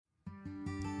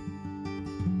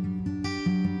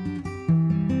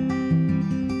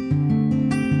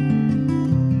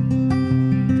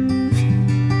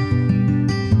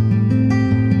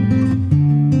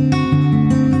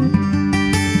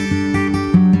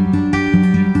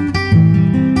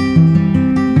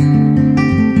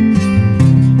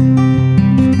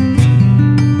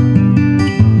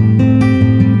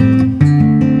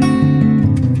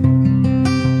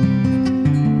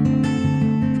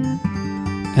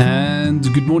And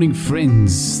good morning,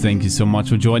 friends. Thank you so much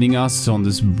for joining us on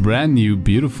this brand new,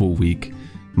 beautiful week.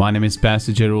 My name is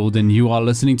Pastor Gerald, and you are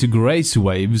listening to Grace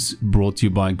Waves, brought to you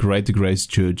by Greater Grace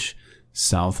Church,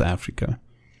 South Africa.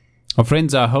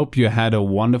 Friends, I hope you had a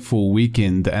wonderful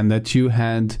weekend and that you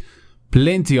had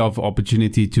plenty of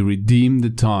opportunity to redeem the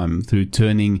time through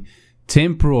turning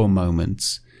temporal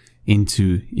moments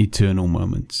into eternal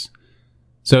moments.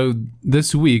 So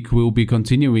this week we'll be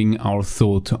continuing our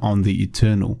thought on the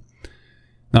eternal.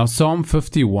 Now Psalm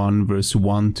 51 verse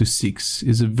 1 to 6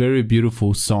 is a very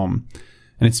beautiful psalm,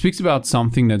 and it speaks about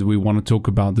something that we want to talk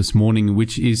about this morning,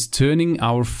 which is turning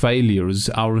our failures,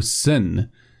 our sin,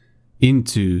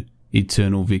 into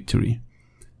eternal victory.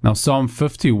 Now Psalm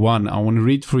 51, I want to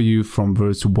read for you from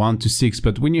verse 1 to 6,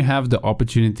 but when you have the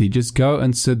opportunity, just go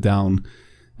and sit down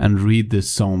and read this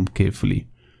psalm carefully.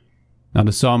 Now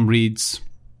the psalm reads,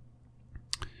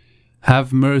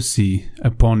 "Have mercy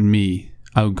upon me,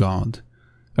 O God,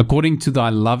 according to thy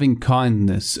loving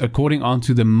kindness, according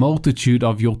unto the multitude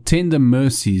of your tender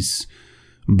mercies,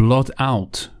 blot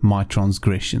out my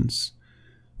transgressions.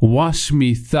 Wash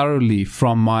me thoroughly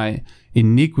from my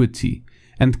iniquity,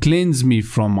 and cleanse me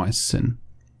from my sin.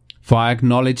 For I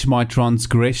acknowledge my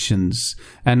transgressions,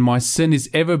 and my sin is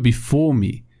ever before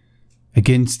me.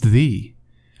 Against thee,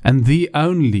 and thee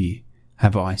only,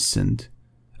 have I sinned,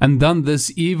 and done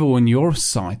this evil in your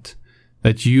sight,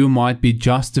 that you might be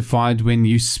justified when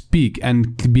you speak,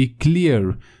 and be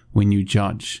clear when you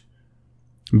judge.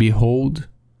 Behold,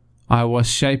 I was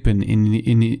shapen in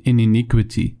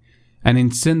iniquity, and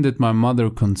in sin did my mother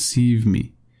conceive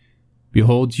me.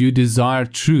 Behold, you desire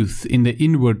truth in the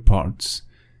inward parts,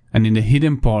 and in the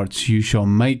hidden parts you shall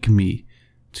make me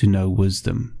to know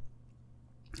wisdom."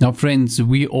 Now friends,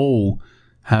 we all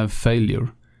have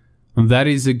failure. That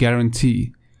is a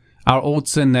guarantee. Our old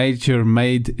sin nature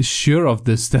made sure of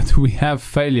this, that we have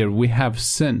failure, we have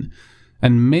sin,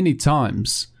 and many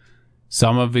times,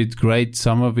 some of it great,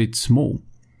 some of it small.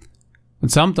 And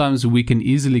sometimes we can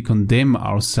easily condemn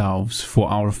ourselves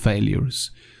for our failures.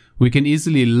 We can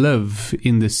easily live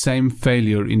in the same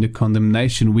failure, in the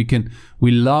condemnation.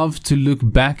 We love to look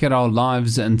back at our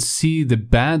lives and see the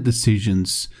bad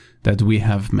decisions that we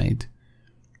have made.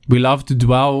 We love to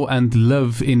dwell and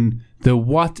live in the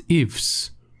what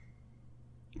ifs.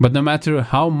 But no matter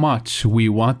how much we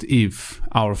what if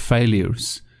our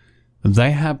failures,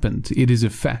 they happened. It is a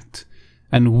fact.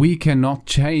 And we cannot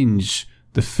change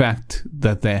the fact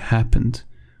that they happened.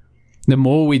 The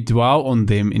more we dwell on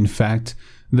them, in fact,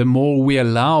 the more we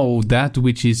allow that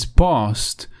which is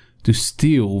past to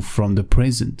steal from the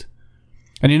present.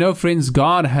 And you know, friends,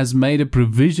 God has made a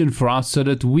provision for us so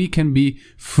that we can be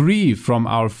free from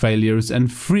our failures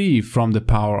and free from the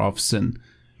power of sin.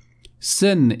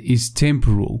 Sin is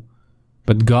temporal,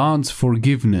 but God's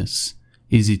forgiveness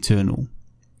is eternal.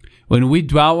 When we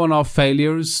dwell on our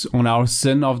failures, on our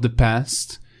sin of the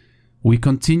past, we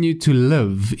continue to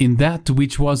live in that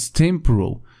which was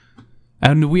temporal,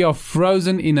 and we are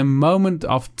frozen in a moment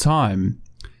of time,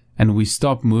 and we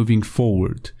stop moving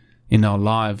forward in our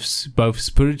lives, both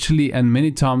spiritually and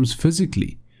many times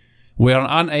physically. We are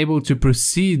unable to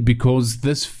proceed because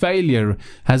this failure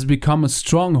has become a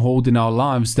stronghold in our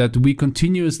lives, that we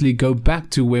continuously go back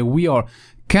to where we are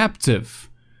captive.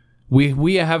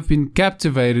 We have been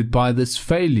captivated by this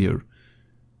failure,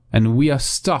 and we are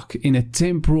stuck in a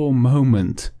temporal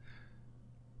moment.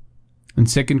 In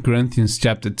 2 Corinthians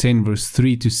chapter 10 verse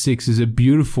 3 to 6 is a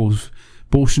beautiful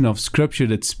portion of scripture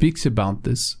that speaks about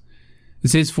this. It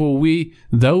says, "For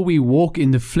though we walk in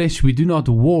the flesh, we do not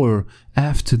war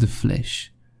after the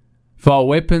flesh. For our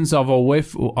weapons of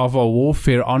our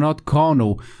warfare are not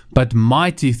carnal, but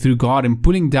mighty through God in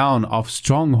pulling down of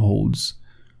strongholds,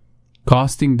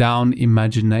 casting down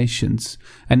imaginations,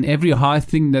 and every high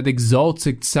thing that exalts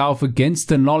itself against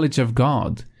the knowledge of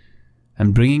God,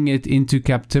 and bringing it into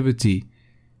captivity,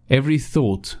 every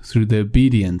thought through the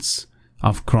obedience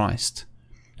of Christ,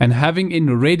 and having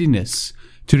in readiness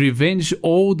to revenge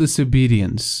all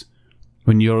disobedience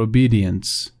when your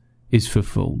obedience is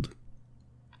fulfilled."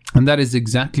 And that is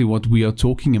exactly what we are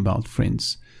talking about,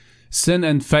 friends. Sin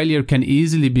and failure can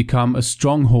easily become a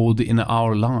stronghold in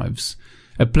our lives,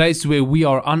 a place where we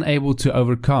are unable to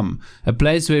overcome, a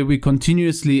place where we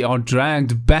continuously are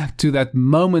dragged back to that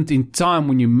moment in time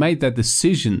when you made that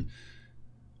decision.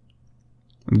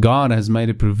 God has made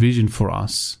a provision for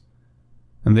us.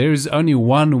 And there is only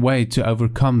one way to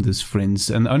overcome this, friends,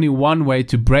 and only one way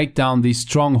to break down these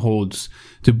strongholds,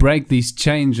 to break these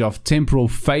chains of temporal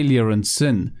failure and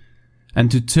sin,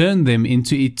 and to turn them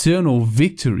into eternal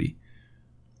victory.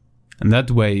 And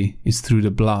that way is through the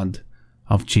blood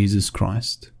of Jesus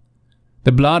Christ.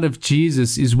 The blood of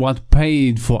Jesus is what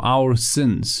paid for our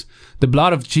sins. The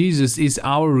blood of Jesus is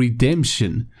our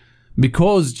redemption.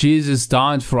 Because Jesus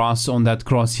died for us on that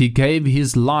cross, He gave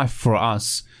His life for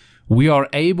us. We are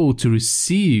able to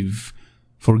receive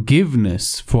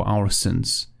forgiveness for our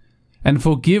sins. And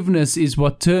forgiveness is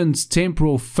what turns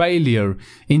temporal failure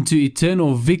into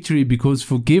eternal victory, because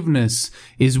forgiveness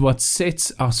is what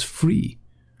sets us free.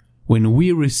 When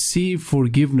we receive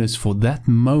forgiveness for that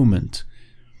moment,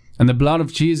 and the blood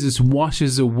of Jesus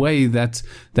washes away that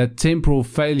temporal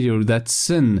failure, that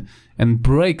sin, and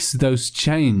breaks those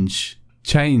chains,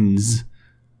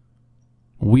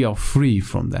 we are free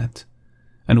from that.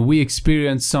 And we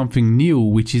experience something new,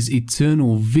 which is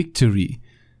eternal victory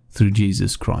through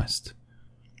Jesus Christ.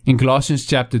 In Colossians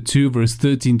chapter 2, verse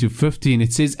 13 to 15,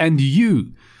 it says, "And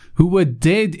you, who were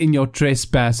dead in your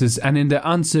trespasses and in the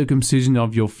uncircumcision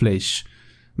of your flesh,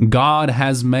 God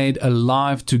has made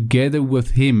alive together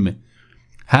with Him,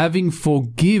 having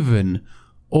forgiven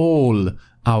all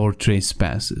our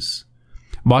trespasses,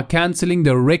 by cancelling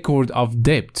the record of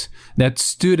debt that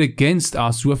stood against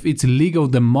us with its legal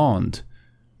demand.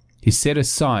 He set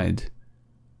aside,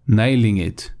 nailing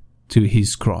it to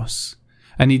His cross.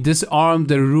 And He disarmed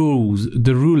the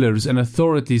rulers and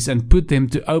authorities, and put them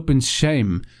to open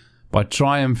shame by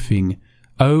triumphing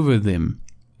over them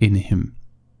in Him."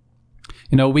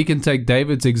 We can take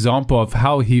David's example of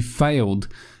how he failed.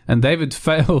 And David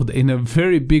failed in a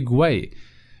very big way.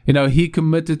 He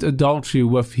committed adultery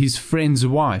with his friend's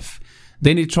wife.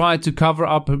 Then he tried to cover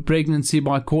up her pregnancy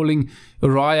by calling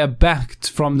Uriah back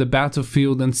from the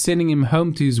battlefield and sending him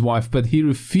home to his wife, but he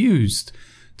refused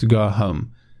to go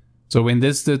home. So when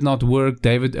this did not work,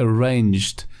 David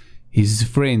arranged his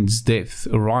friend's death,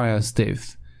 Uriah's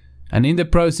death. And in the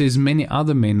process, many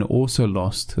other men also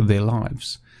lost their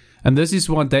lives. And this is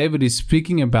what David is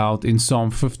speaking about in Psalm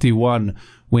 51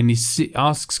 when he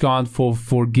asks God for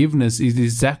forgiveness. Is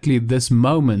exactly this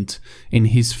moment in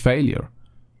his failure.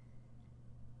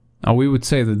 Now we would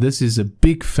say that this is a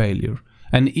big failure,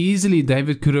 and easily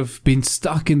David could have been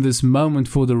stuck in this moment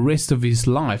for the rest of his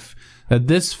life, that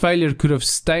this failure could have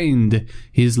stained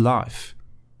his life.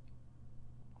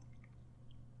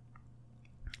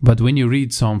 But when you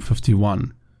read Psalm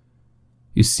 51,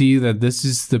 you see that this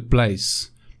is the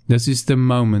place, this is the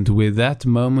moment where that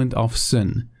moment of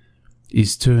sin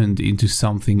is turned into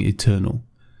something eternal.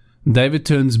 David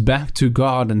turns back to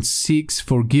God and seeks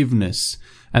forgiveness.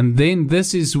 And then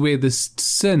this is where this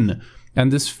sin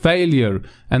and this failure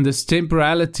and this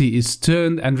temporality is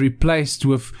turned and replaced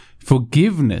with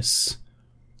forgiveness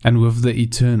and with the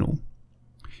eternal.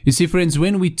 You see, friends,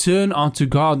 when we turn unto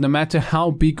God, no matter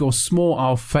how big or small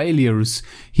our failures,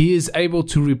 He is able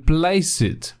to replace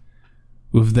it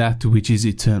with that which is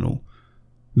eternal.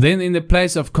 Then in the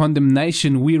place of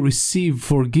condemnation, we receive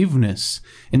forgiveness.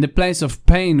 In the place of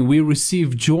pain, we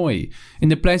receive joy. In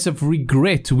the place of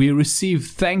regret, we receive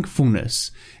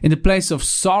thankfulness. In the place of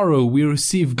sorrow, we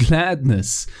receive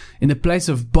gladness. In the place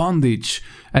of bondage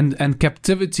and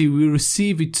captivity, we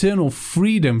receive eternal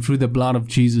freedom through the blood of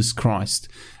Jesus Christ.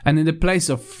 And in the place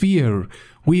of fear,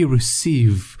 we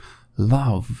receive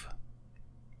love.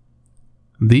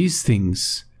 These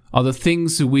things are the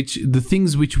things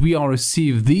which we are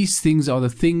received. These things are the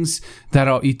things that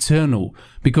are eternal,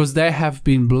 because they have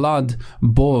been blood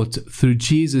bought through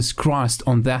Jesus Christ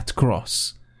on that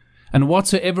cross. And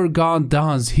whatsoever God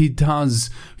does, He does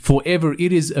forever.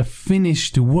 It is a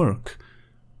finished work.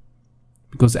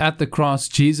 Because at the cross,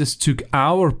 Jesus took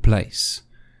our place,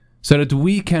 so that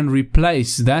we can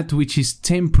replace that which is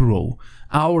temporal,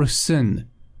 our sin,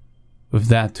 with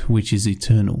that which is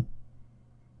eternal.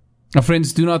 Now,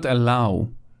 friends, do not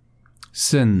allow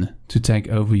sin to take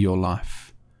over your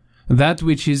life. That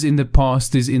which is in the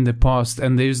past is in the past,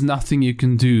 and there is nothing you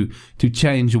can do to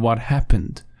change what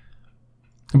happened.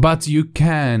 But you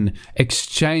can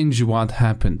exchange what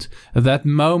happened. That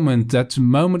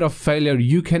moment of failure,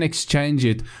 you can exchange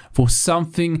it for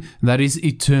something that is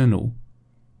eternal.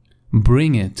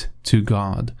 Bring it to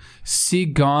God.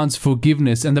 Seek God's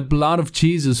forgiveness, and the blood of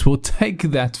Jesus will take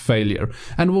that failure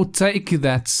and will take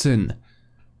that sin.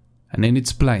 And in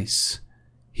its place,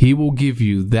 He will give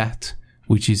you that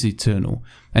which is eternal.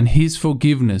 And His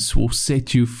forgiveness will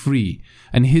set you free.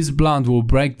 And His blood will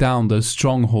break down those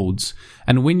strongholds.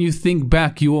 And when you think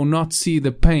back, you will not see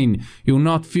the pain. You will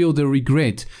not feel the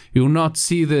regret. You will not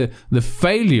see the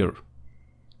failure.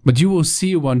 But you will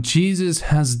see what Jesus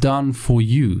has done for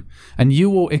you, and you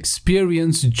will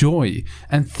experience joy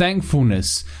and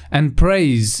thankfulness and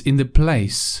praise in the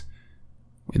place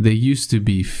where there used to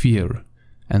be fear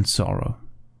and sorrow.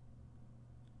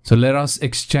 So let us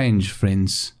exchange,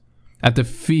 friends, at the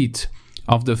feet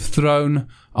of the throne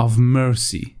of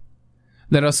mercy.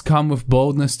 Let us come with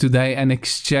boldness today and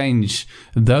exchange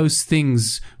those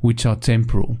things which are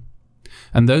temporal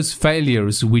and those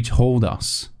failures which hold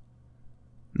us.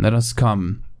 Let us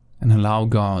come and allow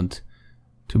God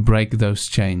to break those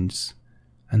chains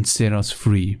and set us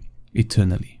free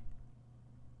eternally.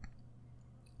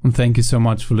 And thank you so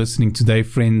much for listening today,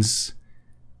 friends.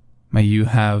 May you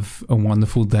have a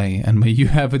wonderful day, and may you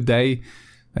have a day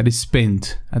that is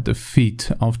spent at the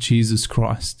feet of Jesus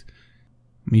Christ.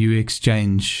 May you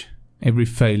exchange every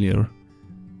failure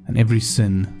and every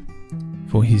sin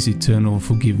for His eternal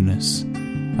forgiveness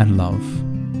and love.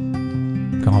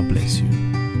 God bless you.